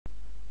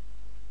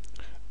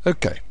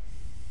Okay,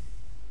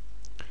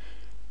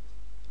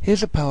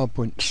 here's a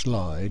PowerPoint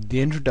slide,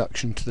 the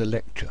introduction to the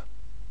lecture.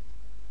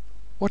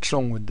 What's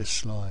wrong with this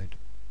slide?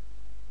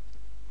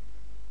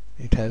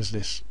 It has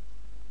this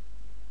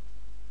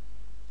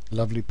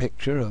lovely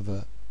picture of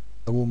a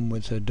woman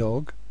with her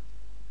dog.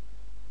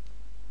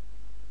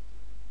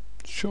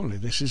 Surely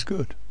this is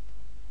good.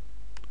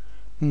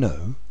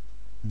 No,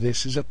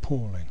 this is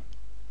appalling.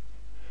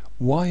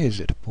 Why is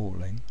it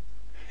appalling?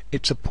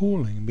 It's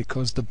appalling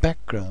because the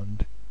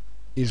background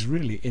is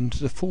really into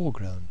the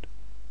foreground.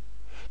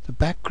 The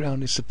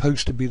background is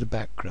supposed to be the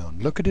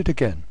background. Look at it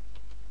again.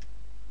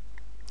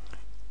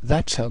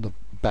 That's how the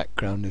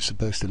background is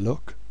supposed to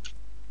look,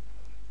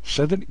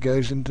 so that it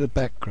goes into the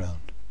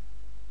background.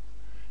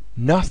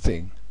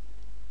 Nothing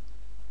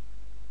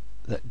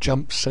that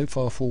jumps so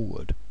far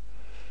forward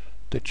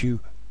that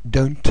you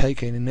don't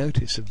take any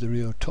notice of the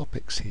real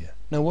topics here.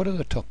 Now, what are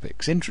the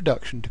topics?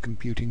 Introduction to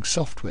computing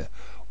software.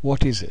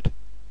 What is it?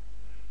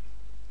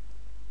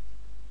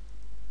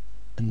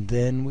 And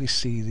then we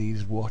see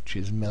these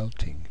watches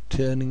melting,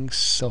 turning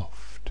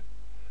soft,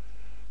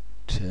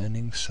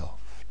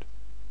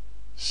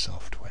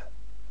 software.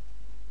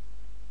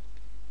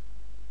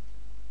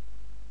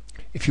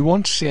 If you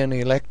want to see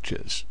any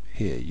lectures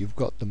here, you've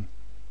got them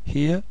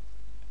here,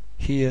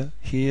 here,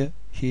 here,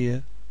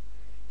 here,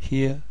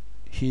 here,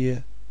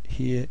 here,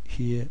 here,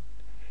 here,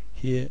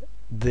 here,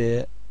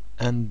 there,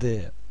 and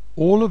there.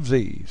 All of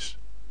these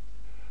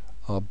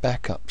are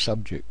backup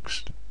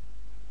subjects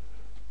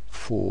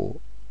for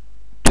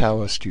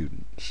Tower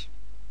students.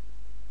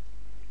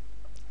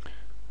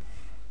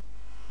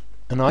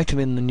 An item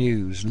in the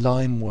news: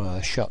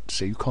 LimeWire shut,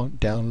 so you can't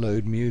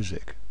download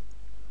music.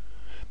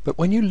 But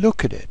when you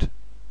look at it,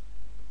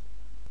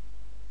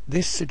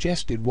 this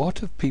suggested what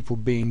have people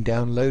been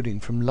downloading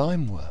from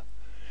LimeWire?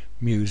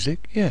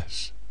 Music,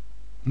 yes.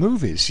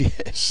 Movies,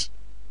 yes.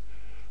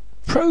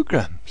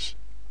 Programs.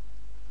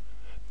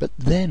 But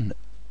then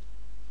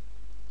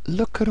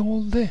look at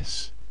all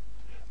this.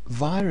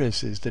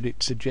 Viruses that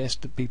it suggests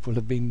that people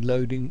have been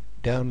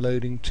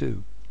downloading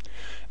too.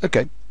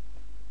 Okay.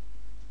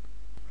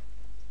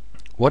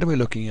 What are we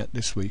looking at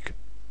this week?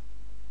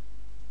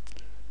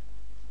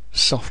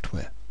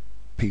 Software,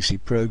 PC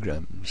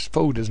programs,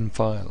 folders and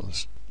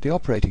files, the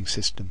operating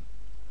system,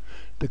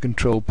 the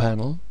control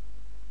panel,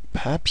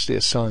 perhaps the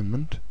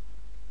assignment,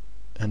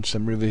 and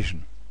some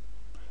revision,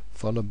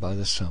 followed by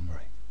the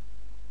summary.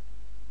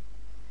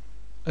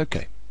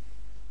 Okay.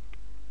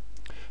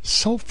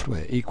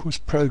 Software equals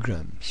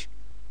programs.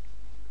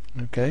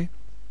 Okay?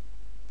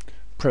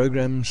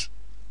 Programs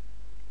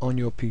on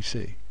your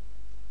PC,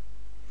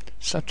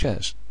 such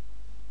as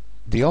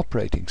the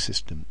operating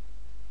system,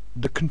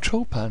 the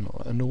control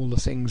panel and all the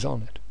things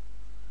on it,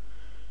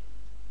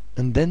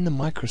 and then the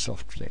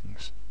Microsoft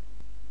things: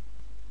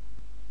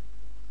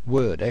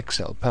 Word,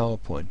 Excel,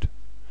 PowerPoint,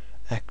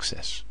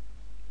 Access.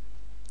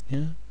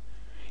 Yeah?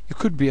 You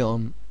could be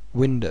on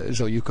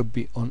Windows or you could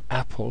be on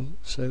Apple,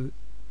 so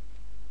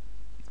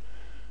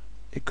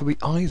it could be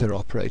either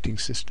operating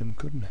system,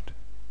 couldn't it?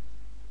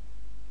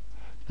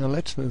 Now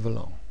let's move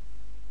along.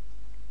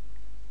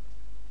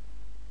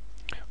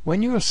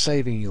 When you are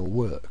saving your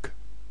work,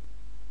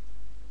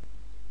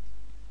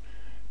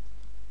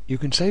 you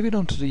can save it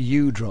onto the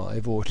U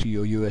drive or to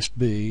your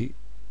USB.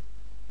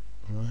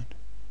 Right?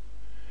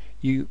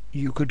 You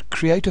could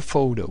create a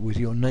folder with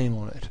your name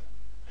on it.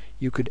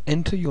 You could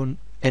enter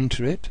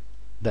it,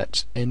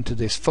 that's enter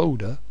this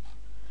folder,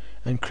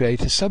 and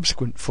create a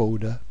subsequent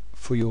folder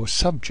for your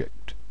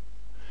subject.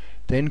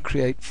 Then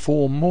create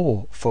 4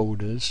 more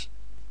folders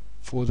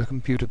for the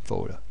computer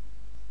folder.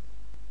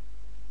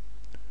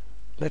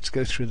 Let's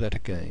go through that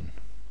again.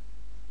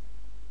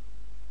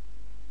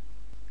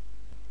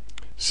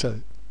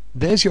 So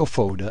there's your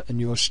folder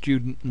and your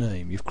student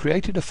name. You've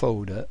created a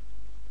folder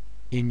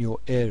in your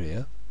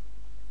area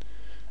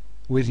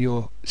with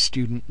your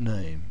student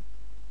name.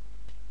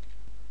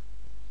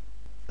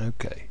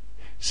 Okay,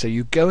 so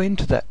you go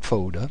into that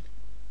folder,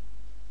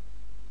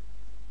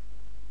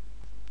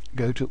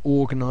 go to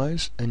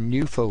Organize and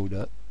New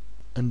Folder,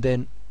 and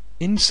then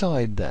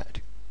inside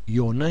that,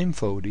 your name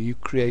folder, you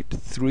create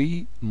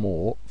 3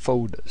 more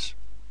folders: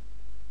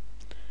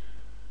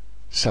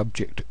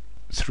 Subject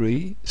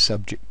 3,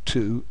 Subject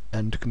 2,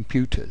 and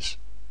Computers.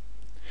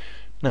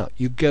 Now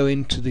you go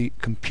into the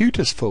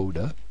Computers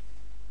folder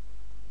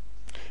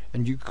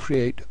and you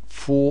create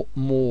 4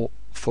 more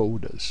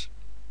folders.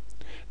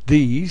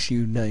 These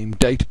you name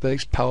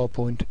Database,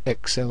 PowerPoint,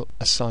 Excel,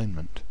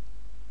 Assignment.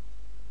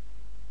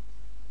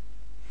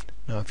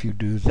 Now if you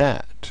do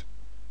that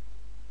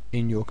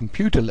in your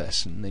computer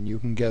lesson, then you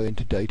can go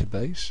into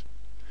Database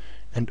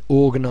and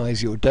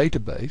organize your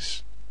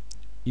database.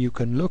 You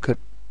can look at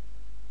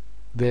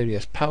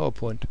various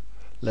PowerPoint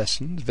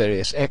lessons,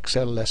 various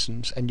Excel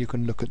lessons, and you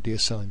can look at the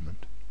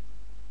assignment.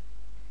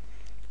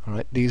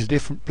 Alright, these are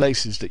different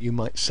places that you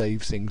might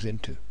save things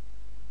into.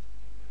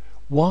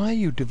 Why are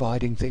you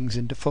dividing things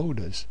into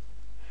folders?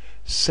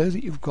 So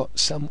that you've got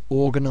some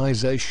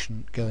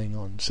organization going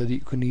on, so that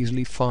you can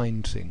easily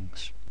find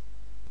things.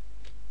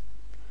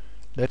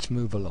 let's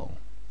move along.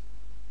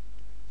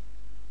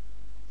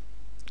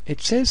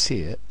 It says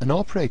here an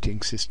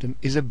operating system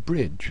is a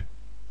bridge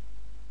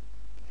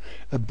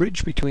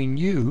between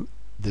you,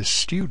 the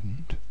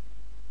student,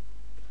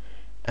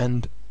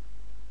 and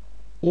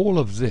all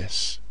of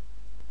this,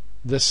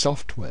 the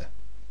software.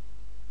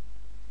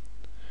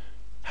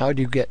 How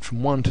do you get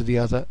from one to the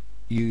other?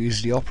 You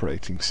use the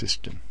operating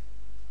system.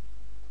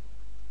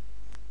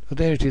 Well,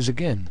 there it is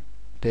again.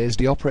 There's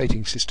the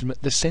operating system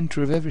at the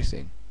center of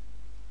everything.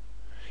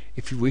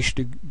 If you wish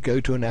to go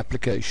to an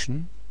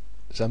application,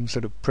 some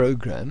sort of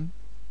program,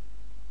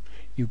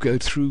 you go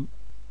through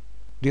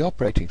the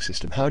operating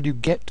system. How do you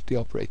get to the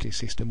operating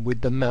system?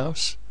 With the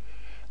mouse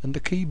and the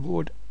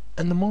keyboard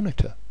and the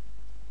monitor.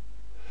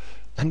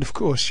 And of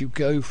course you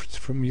go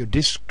from your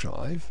disk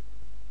drive.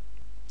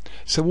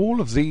 So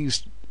all of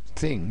these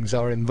things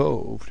are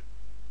involved.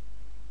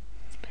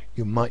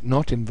 You might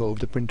not involve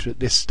the printer at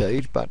this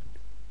stage, but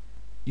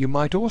you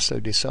might also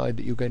decide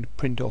that you're going to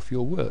print off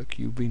your work.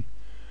 You've been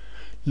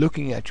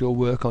looking at your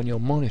work on your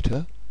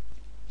monitor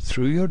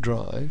through your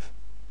drive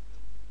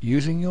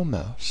using your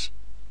mouse.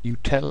 You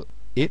tell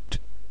it,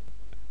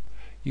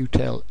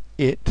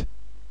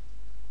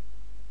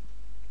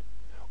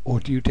 or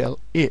do you tell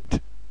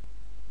it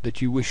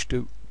that you wish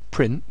to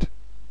print?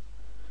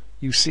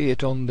 You see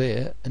it on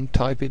there and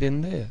type it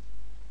in there.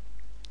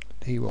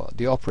 Here you are,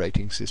 the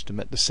operating system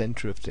at the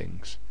center of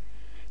things.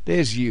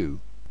 There's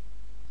you.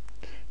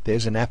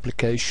 There's an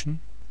application.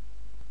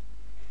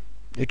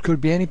 It could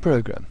be any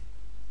program.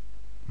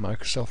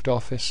 Microsoft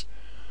Office,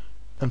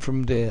 and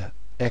from there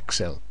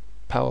Excel,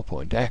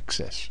 PowerPoint,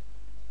 Access.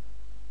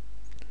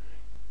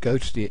 Go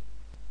to the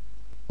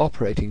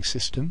operating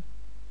system.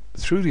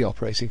 Through the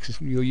operating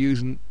system you're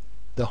using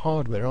the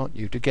hardware, aren't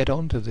you, to get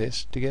onto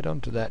this, to get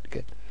onto that,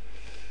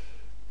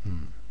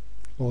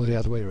 or the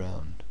other way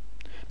around.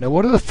 Now,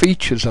 what are the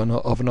features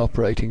of an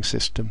operating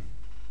system?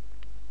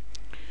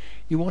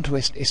 You want to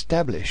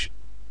establish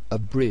a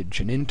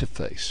bridge, an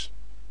interface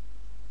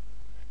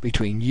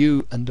between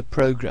you and the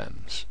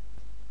programs.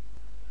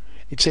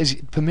 It says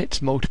it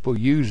permits multiple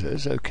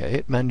users. Okay,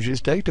 it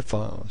manages data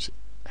files,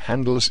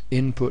 handles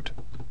input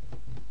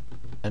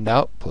and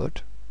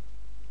output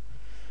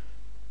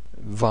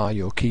via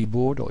your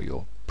keyboard or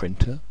your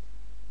printer.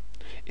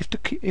 If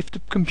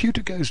the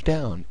computer goes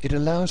down, it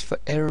allows for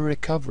error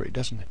recovery,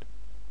 doesn't it?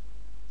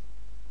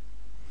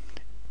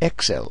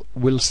 Excel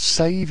will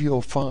save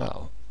your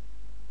file,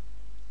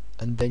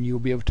 and then you'll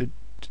be able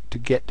to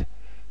get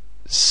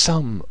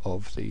some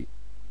of the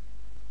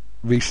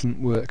recent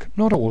work,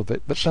 not all of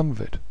it, but some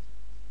of it.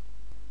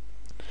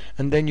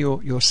 And then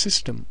your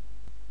system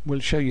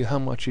will show you how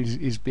much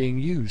is being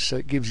used, so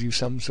it gives you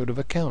some sort of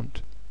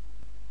account.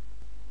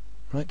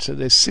 Right, so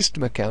there's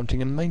system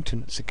accounting and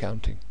maintenance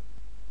accounting.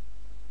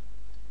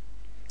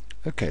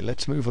 Okay,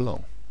 let's move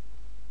along.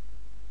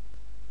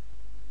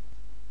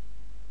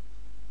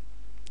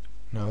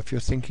 Now, if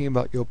you're thinking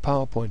about your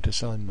PowerPoint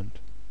assignment,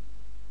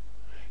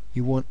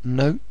 you want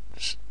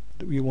notes.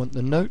 You want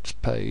the notes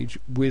page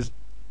with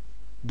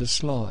the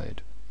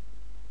slide.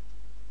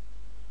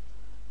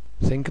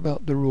 Think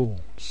about the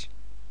rules.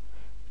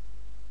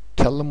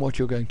 Tell them what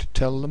you're going to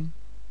tell them,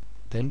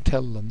 then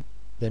tell them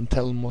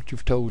what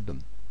you've told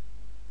them.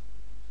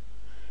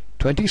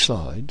 20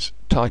 slides,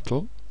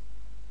 title,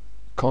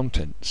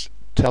 contents.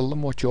 Tell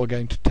them what you're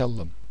going to tell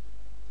them.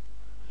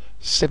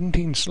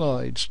 17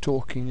 slides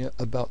talking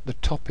about the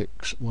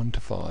topics 1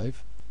 to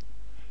 5.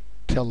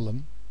 Tell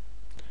them.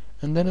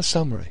 And then a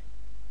summary.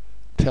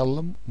 Tell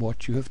them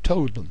what you have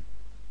told them.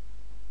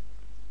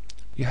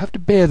 You have to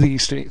bear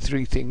these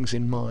three things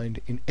in mind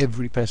in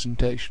every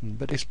presentation,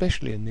 but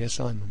especially in the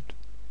assignment.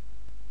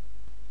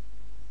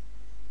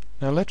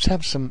 Now let's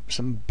have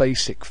some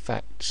basic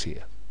facts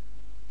here.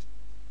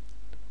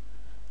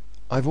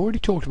 I've already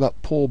talked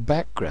about poor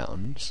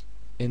backgrounds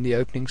in the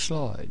opening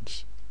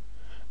slides.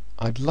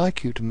 I'd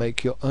like you to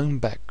make your own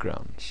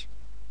backgrounds.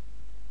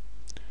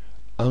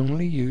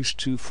 Only use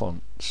 2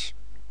 fonts.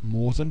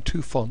 More than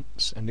 2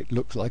 fonts and it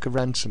looks like a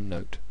ransom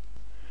note.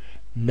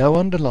 No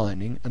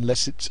underlining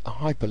unless it's a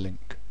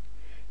hyperlink.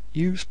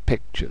 Use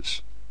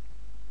pictures.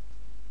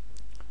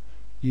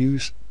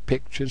 Use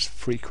pictures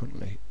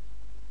frequently.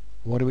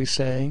 What are we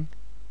saying?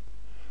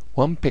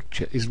 1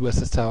 picture is worth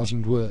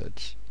 1,000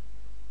 words.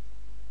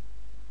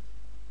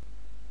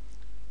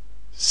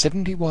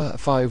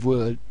 75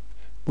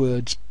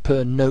 words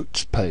per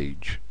notes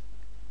page.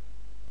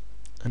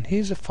 And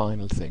here's a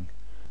final thing.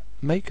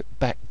 Make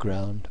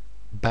background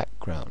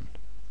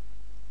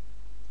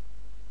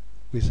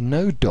with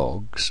no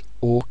dogs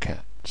or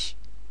cats.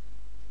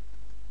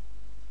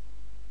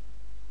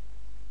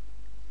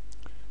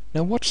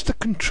 Now what's the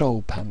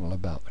control panel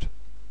about?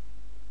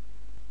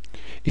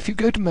 If you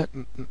go to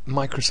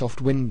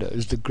Microsoft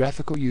Windows, the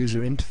graphical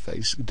user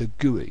interface, the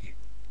GUI,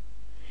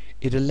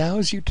 it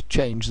allows you to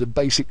change the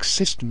basic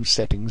system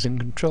settings and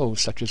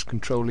controls, such as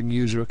controlling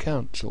user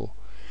accounts or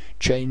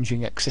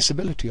changing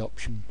accessibility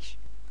options.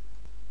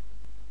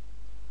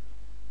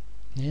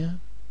 Yeah.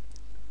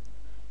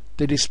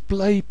 The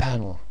display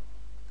panel.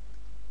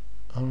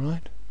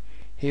 Alright.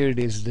 Here it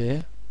is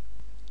there.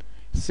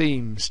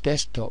 Themes,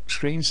 desktop,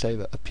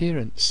 screensaver,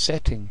 appearance,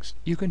 settings.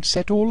 You can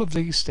set all of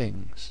these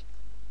things.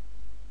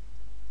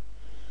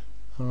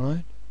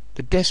 Alright?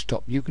 The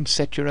desktop, you can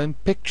set your own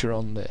picture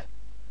on there.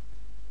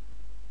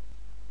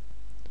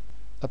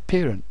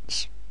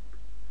 Appearance.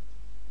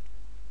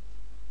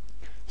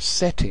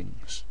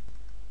 Settings.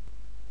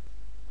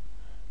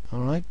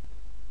 Alright?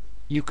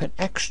 You can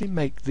actually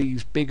make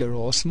these bigger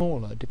or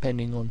smaller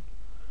depending on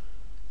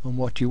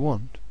what you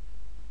want.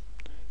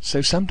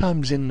 So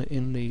sometimes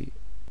in the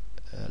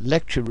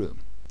lecture room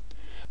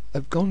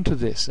I've gone to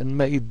this and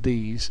made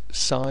these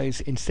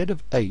size, instead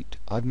of 8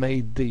 I've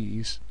made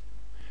these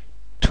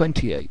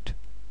 28.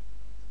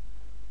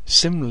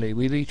 Similarly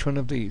with each one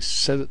of these,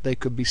 so that they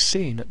could be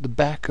seen at the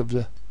back of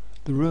the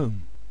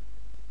room.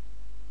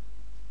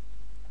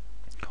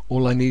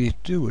 All I needed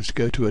to do was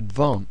go to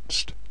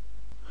Advanced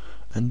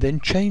and then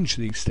change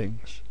these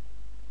things.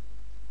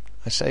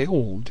 I say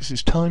all, this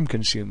is time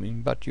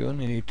consuming, but you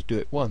only need to do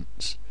it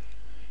once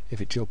if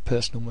it's your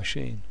personal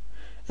machine.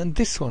 And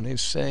this one is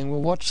saying,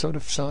 well, what sort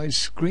of size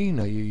screen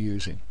are you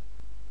using?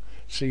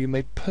 So you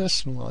may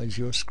personalize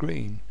your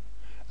screen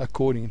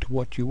according to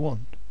what you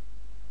want.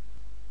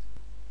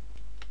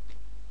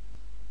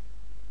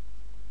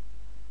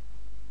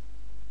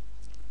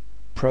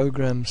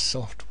 Program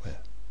software.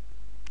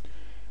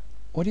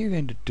 What are you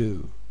going to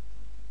do?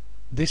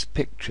 This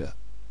picture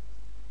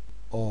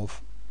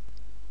of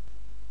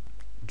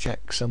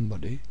Jack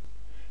somebody,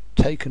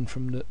 taken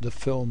from the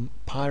film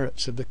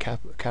Pirates of the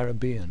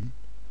Caribbean.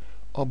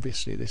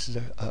 Obviously this is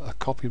a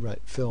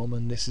copyright film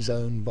and this is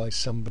owned by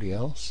somebody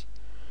else.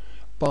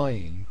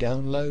 Buying,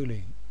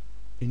 downloading,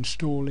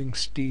 installing,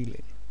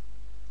 stealing.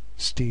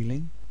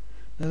 Stealing?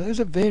 Now those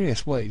are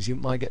various ways you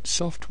might get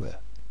software.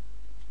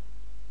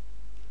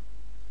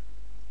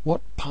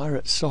 What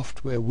Pirate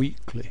Software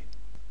Weekly?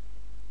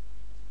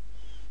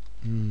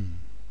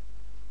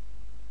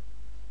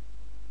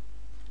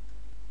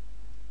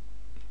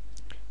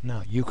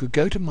 Now you could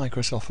go to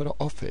Microsoft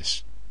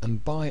Office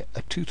and buy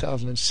a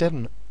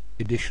 2007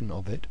 edition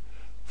of it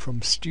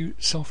from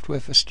Software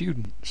for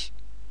Students.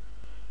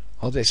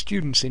 Are there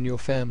students in your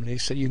family,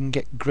 so you can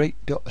get great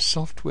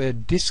software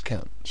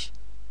discounts?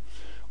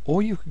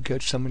 Or you could go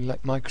to something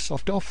like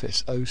Microsoft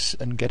Office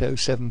and get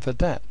 07 for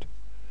that,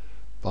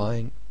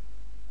 buying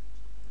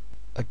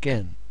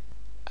again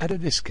at a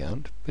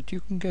discount, but you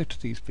can go to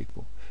these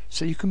people,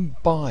 so you can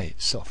buy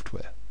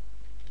software.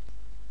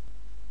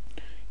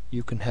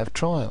 You can have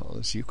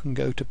trials, you can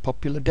go to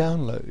Popular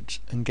Downloads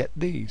and get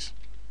these.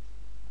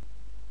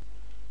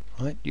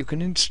 Right? You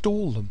can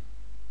install them.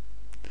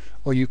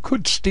 Or you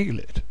could steal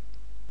it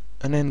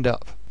and end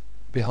up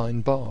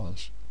behind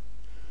bars.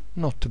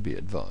 Not to be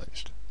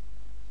advised.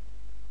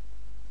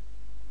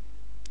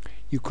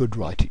 You could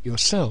write it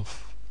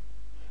yourself.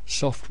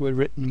 Software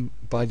written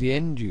by the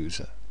end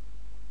user.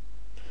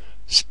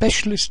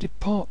 Specialist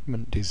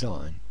department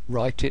design.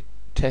 Write it,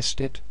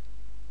 test it.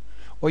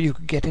 Or you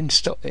could get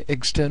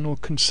external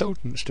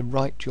consultants to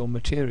write your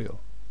material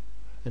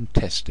and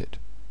test it.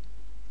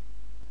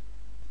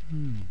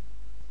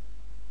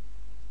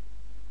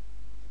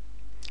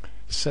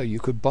 So you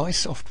could buy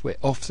software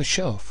off the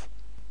shelf.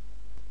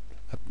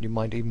 You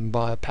might even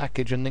buy a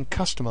package and then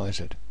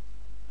customize it.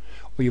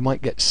 Or you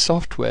might get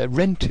software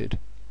rented,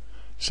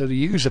 so the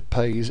user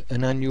pays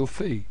an annual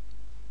fee.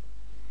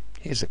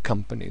 Here's a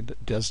company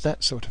that does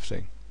that sort of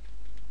thing.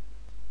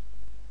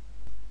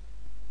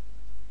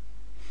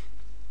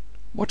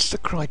 What's the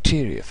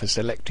criteria for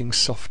selecting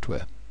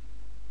software?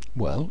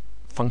 Well,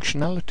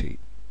 functionality.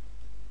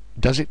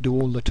 Does it do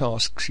all the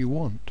tasks you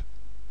want?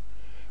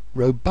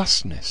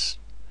 Robustness.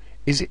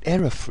 Is it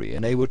error-free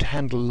and able to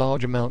handle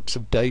large amounts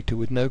of data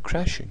with no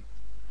crashing?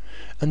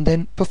 And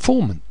then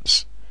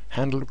performance.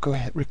 Handle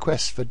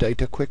requests for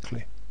data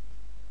quickly.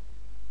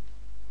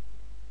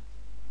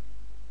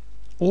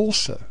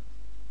 Also,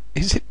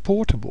 is it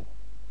portable?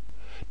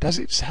 Does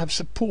it have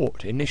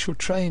support, initial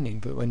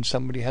training for when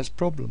somebody has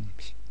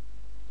problems?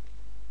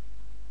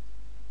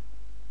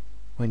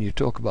 When you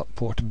talk about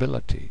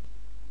portability,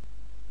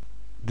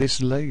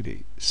 this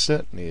lady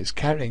certainly is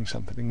carrying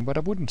something, but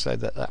I wouldn't say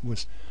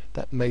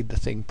that made the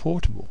thing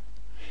portable.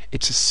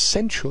 It's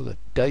essential that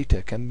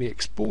data can be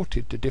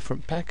exported to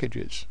different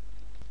packages.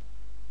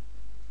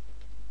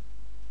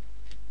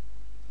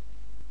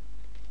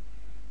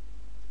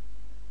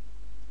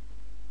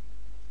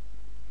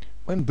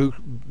 When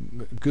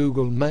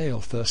Google Mail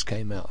first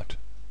came out,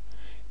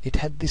 it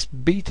had this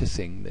beta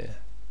thing there,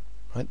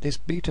 right? This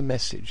beta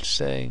message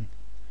saying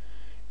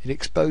it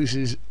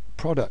exposes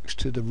products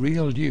to the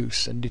real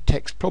use and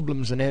detects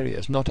problems and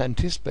areas not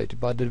anticipated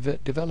by the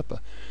developer.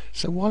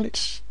 So while it's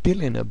still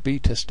in a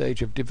beta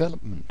stage of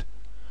development,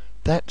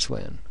 that's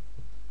when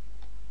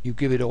you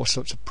give it all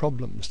sorts of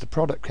problems. The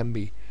product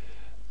can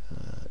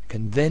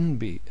then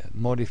be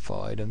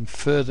modified and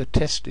further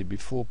tested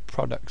before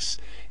products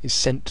is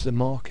sent to the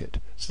market.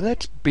 So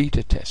that's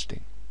beta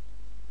testing.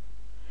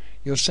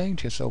 You're saying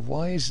to yourself,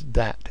 why is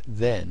that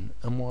then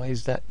and why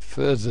is that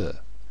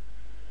further?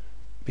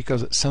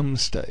 Because at some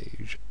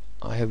stage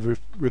I have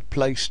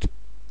replaced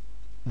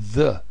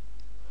the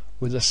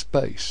with a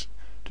space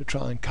to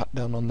try and cut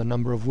down on the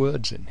number of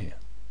words in here.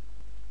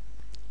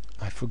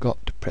 I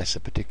forgot to press a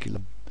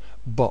particular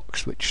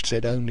box which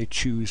said only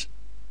choose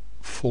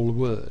full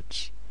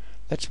words.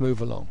 Let's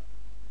move along.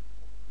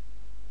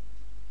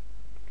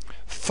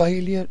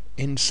 Failure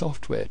in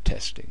software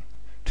testing.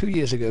 2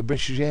 years ago,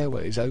 British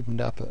Airways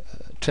opened up a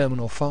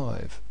Terminal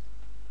 5.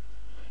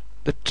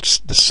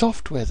 The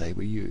software they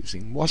were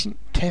using wasn't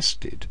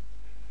tested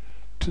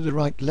to the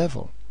right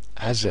level.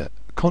 As a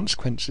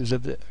consequence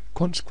of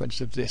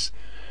this,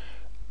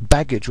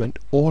 baggage went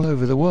all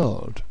over the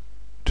world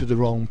to the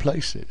wrong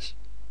places.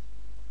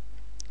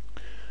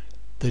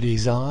 The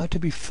desire to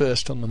be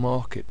first on the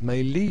market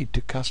may lead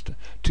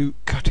to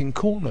cutting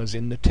corners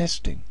in the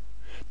testing.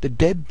 The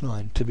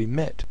deadline to be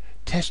met,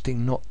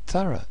 testing not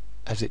thorough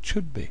as it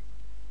should be.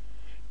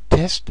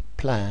 Test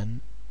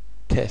plan,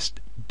 test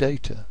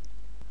data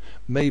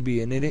may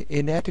be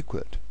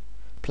inadequate,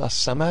 plus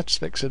some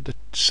aspects of the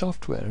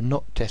software are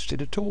not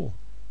tested at all.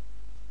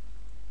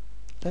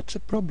 That's a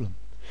problem.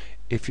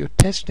 If you're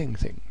testing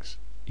things,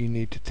 you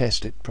need to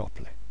test it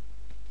properly.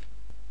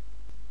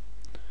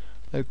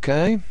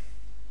 Okay.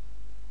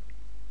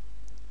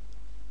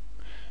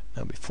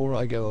 Now, before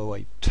I go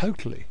away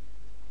totally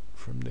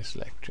from this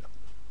lecture,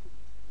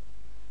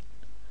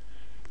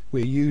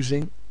 we're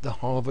using the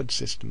Harvard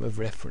system of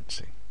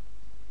referencing.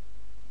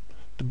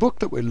 The book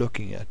that we're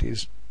looking at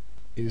is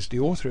the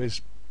author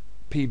is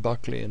P.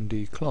 Buckley and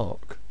D.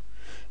 Clark.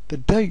 The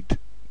date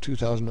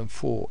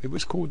 2004. It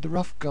was called The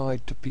Rough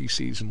Guide to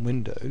PCs and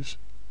Windows,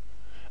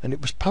 and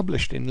it was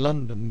published in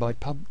London by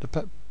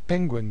the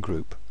Penguin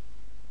Group.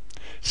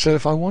 So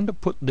if I want to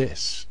put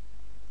this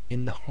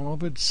in the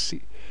Harvard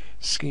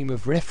scheme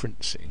of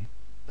referencing,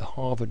 the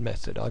Harvard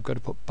method, I've got to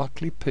put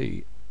Buckley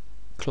P,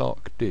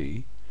 Clark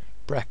D,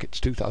 brackets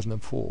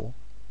 2004,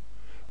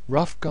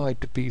 Rough Guide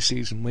to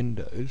PCs and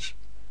Windows,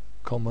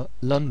 comma,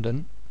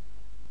 London,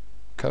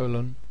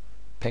 colon,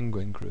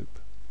 Penguin Group.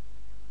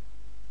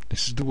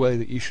 This is the way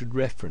that you should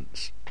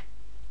reference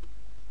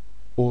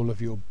all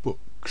of your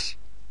books.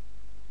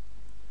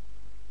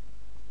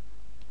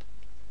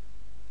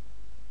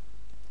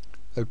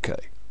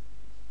 Okay.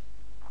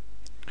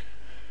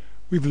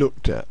 We've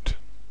looked at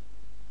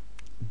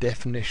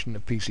definition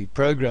of PC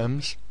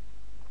programs,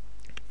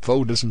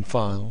 folders and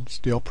files,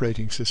 the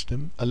operating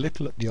system, a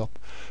little at the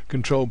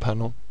control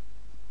panel,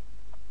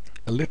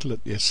 a little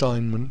at the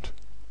assignment,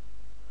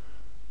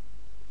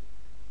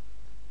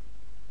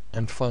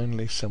 and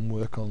finally some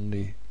work on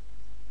the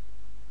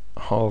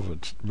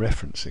Harvard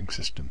referencing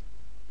system.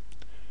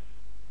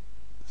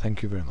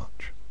 Thank you very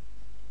much.